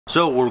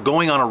So we're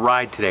going on a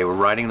ride today. We're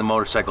riding the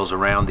motorcycles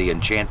around the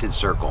Enchanted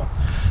Circle.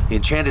 The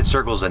Enchanted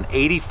Circle is an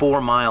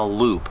 84-mile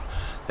loop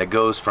that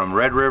goes from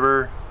Red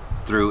River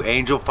through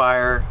Angel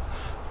Fire,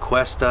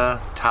 Questa,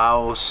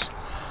 Taos,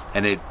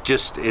 and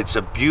it's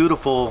a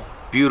beautiful,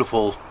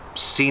 beautiful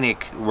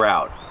scenic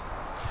route.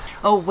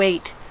 Oh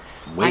wait,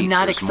 I'm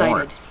not excited.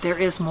 More. There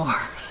is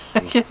more.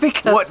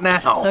 Because, what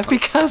now?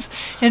 Because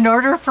in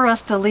order for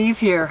us to leave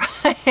here,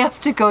 I have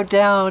to go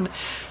down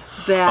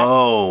that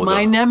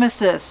my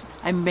nemesis.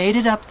 I made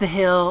it up the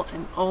hill,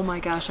 and oh my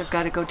gosh, I've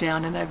got to go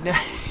down, and I've never.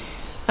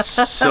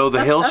 So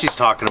the hill she's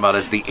talking about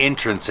is the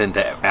entrance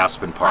into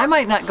Aspen Park. I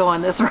might not go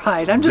on this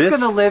ride. I'm just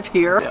going to live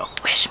here. Hill.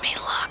 Wish me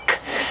luck.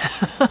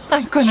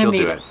 I'm going to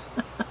meet it.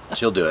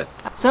 She'll do it.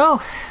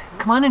 So,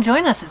 come on and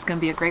join us. It's going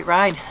to be a great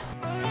ride.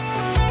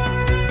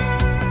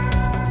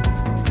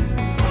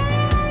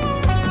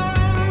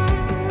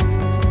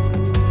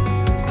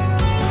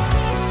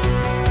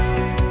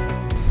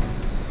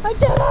 I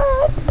did it!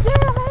 Yay!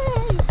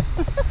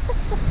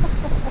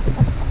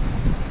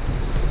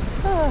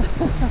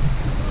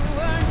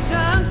 Words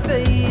I'm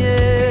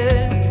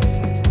saying.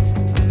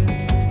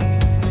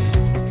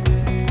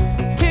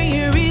 Can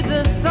you read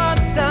the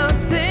thoughts I'm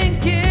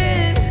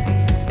thinking?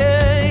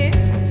 Hey.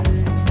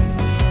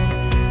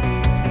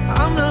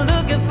 I'm not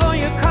looking for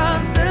your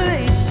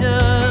consolation.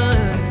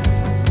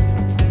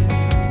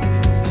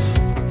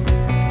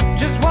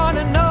 Just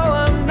wanna know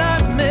I'm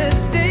not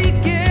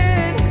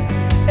mistaken.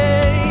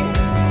 Hey.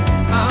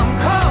 I'm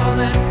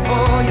calling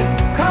for you,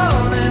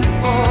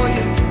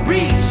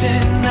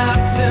 reaching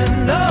out to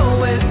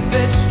know if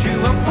it's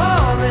true. I'm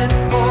falling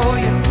for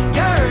you,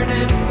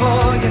 yearning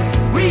for you,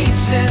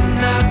 reaching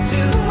out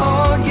to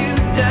hold you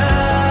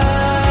down,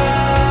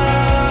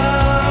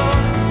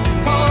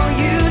 hold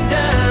you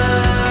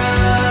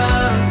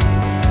down,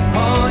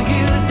 hold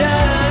you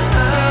down,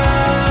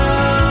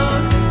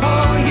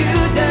 hold you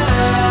down.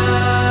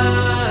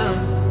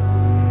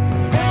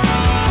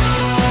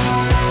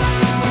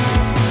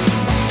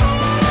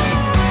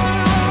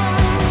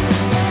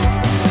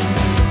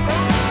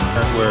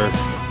 We're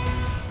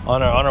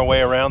on our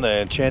way around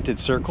the Enchanted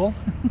Circle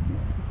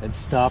and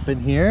stopping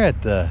here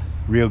at the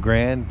Rio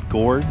Grande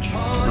Gorge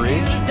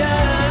Bridge.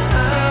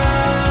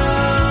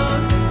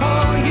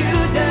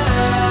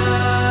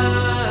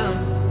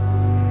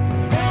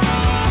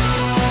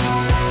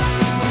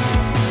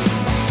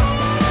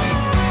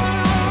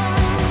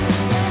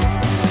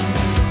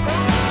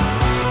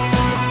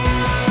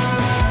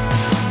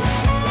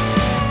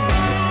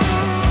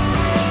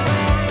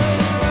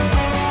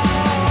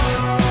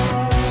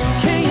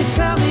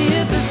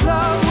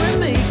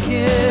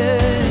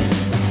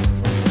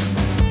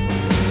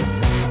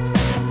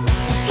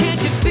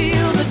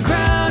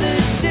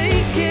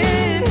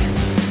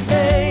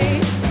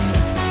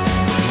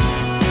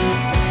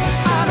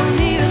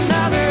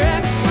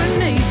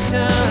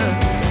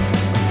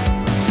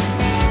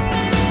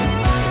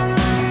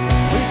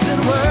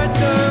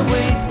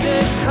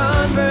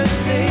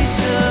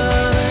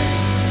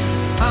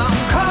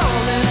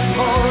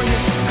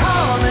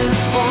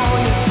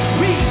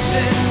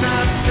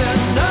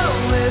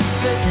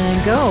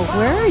 Go.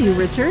 Where are you,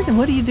 Richard? And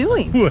what are you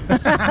doing?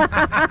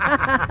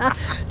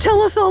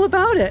 Tell us all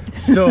about it.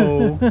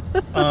 So,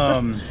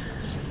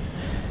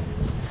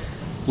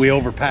 we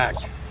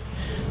overpacked.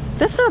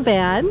 That's not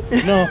bad.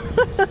 No,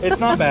 it's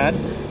not bad,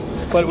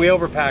 but we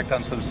overpacked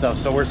on some stuff,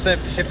 so we're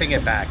shipping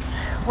it back.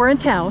 We're in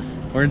Taos.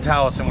 We're in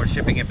Taos, and we're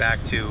shipping it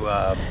back to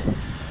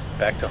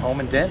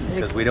home in Denton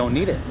because we don't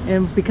need it.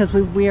 And because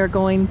we are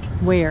going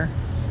where?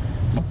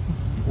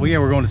 Well, yeah,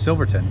 we're going to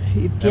Silverton,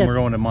 and we're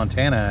going to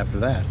Montana after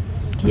that.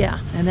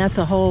 Yeah, and that's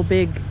a whole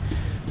big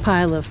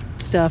pile of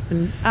stuff.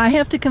 And I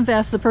have to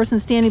confess, the person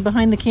standing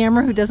behind the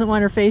camera who doesn't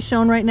want her face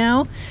shown right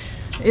now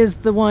is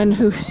the one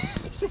who...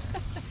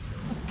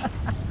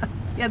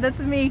 Yeah,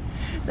 that's me.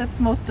 That's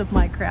most of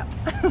my crap.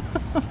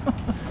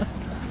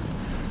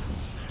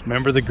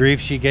 Remember the grief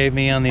she gave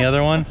me on the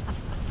other one?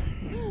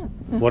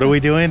 What are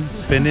we doing?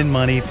 Spending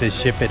money to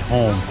ship it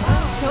home.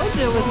 I told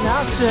you it was an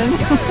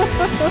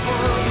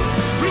option.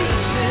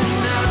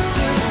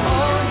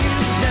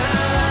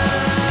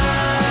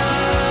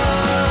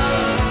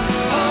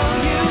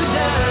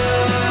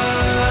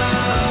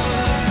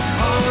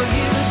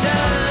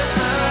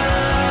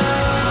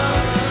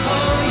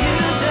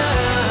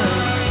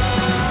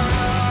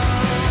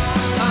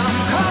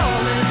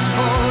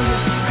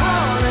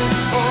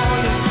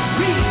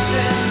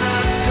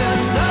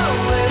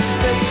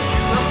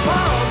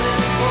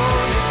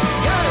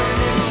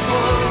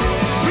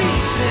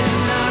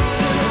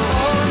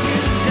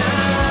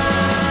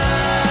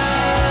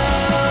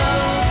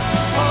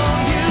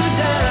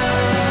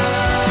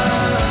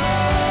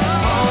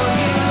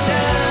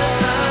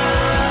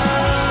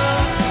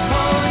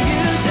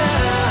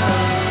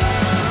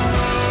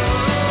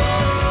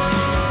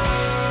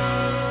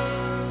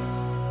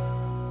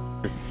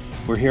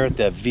 We're here at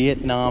the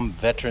Vietnam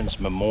Veterans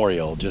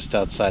Memorial just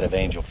outside of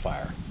Angel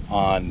Fire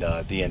on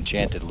the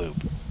Enchanted Loop.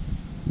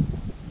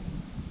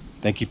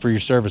 Thank you for your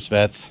service,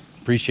 vets.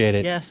 Appreciate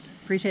it. Yes,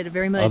 appreciate appreciate it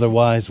very much.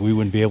 Otherwise, we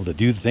wouldn't be able to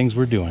do the things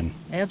we're doing.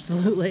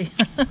 Absolutely.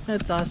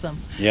 That's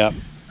awesome. Yep.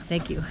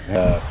 Thank you.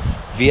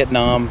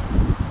 Vietnam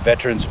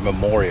Veterans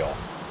Memorial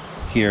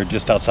here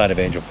just outside of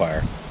Angel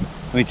Fire.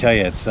 Let me tell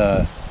you, it's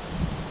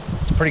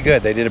pretty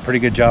good. They did a pretty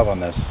good job on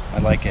this. I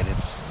like it.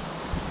 It's,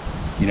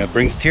 you know,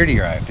 brings tear to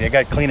your eye. If they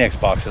got Kleenex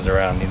boxes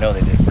around, you know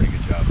they did a pretty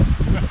good job.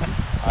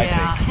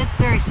 I think. It's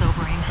very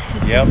sobering.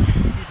 It's just,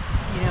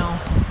 you know,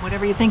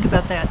 whatever you think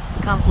about that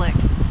conflict,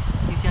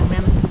 these young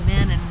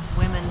men and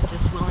women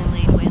just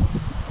willingly went,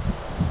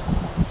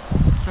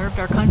 served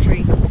our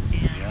country,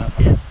 and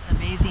it's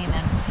amazing.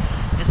 And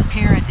as a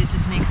parent, it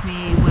just makes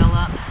me well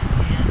up,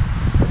 and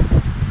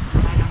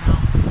I don't know,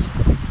 it's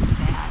just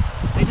sad.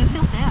 I just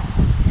feel sad.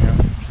 Yeah.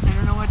 I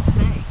don't know what to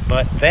say.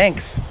 But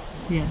thanks.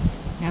 Yes,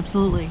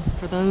 absolutely.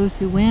 For those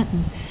who went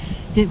and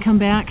didn't come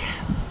back,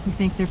 we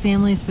thank their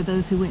families. For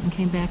those who went and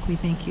came back, we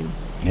thank you.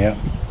 Yeah,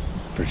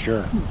 for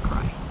sure. I'm gonna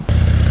cry.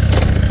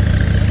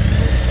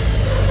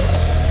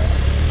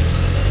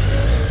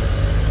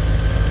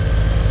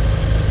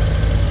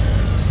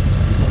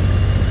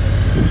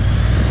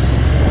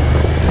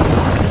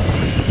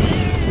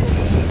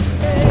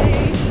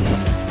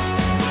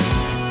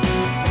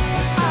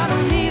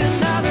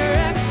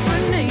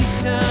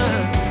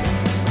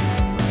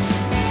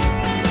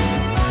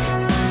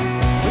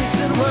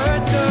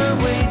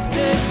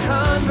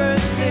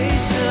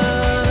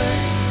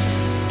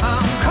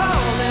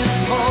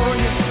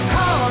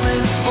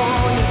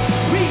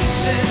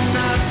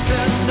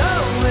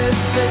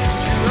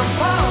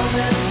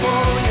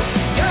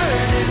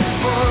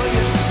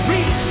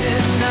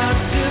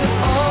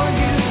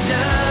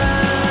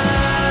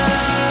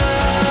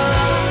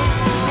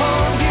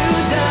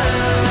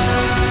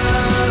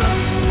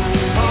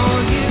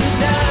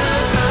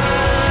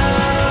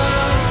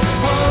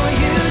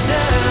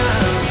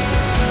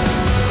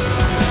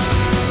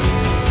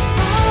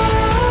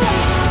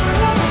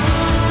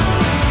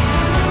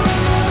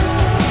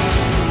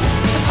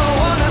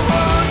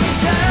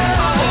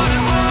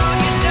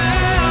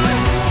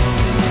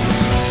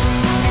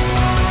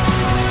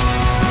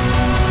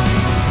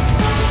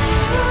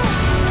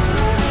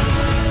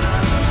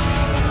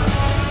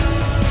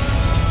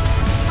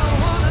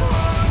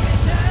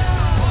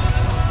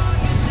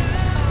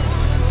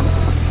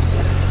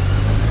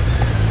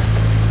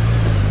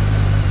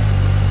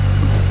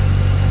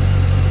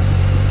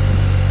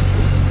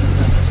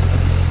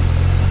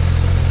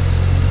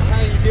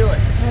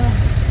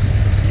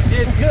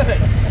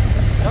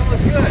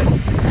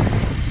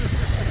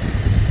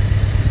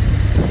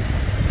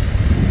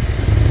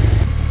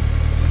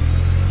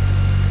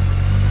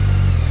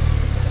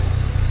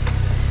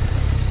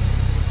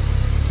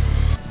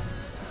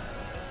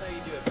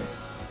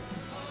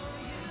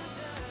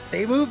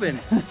 Stay moving,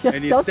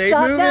 and you Don't stay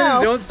stop moving, now.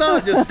 and don't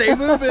stop. Just stay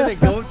moving and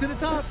go to the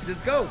top.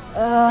 Just go,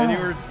 and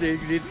you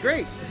did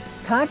great.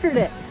 Conquered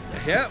it.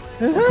 Yep.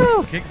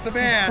 Kick some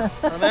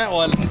ass on that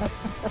one. Because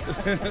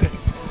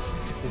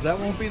that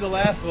won't be the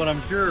last one,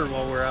 I'm sure,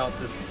 while we're out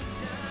this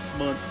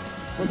month.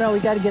 Well, no,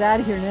 we got to get out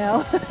of here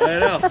now. I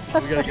know.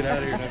 We got to get out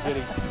of here. No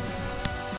kidding.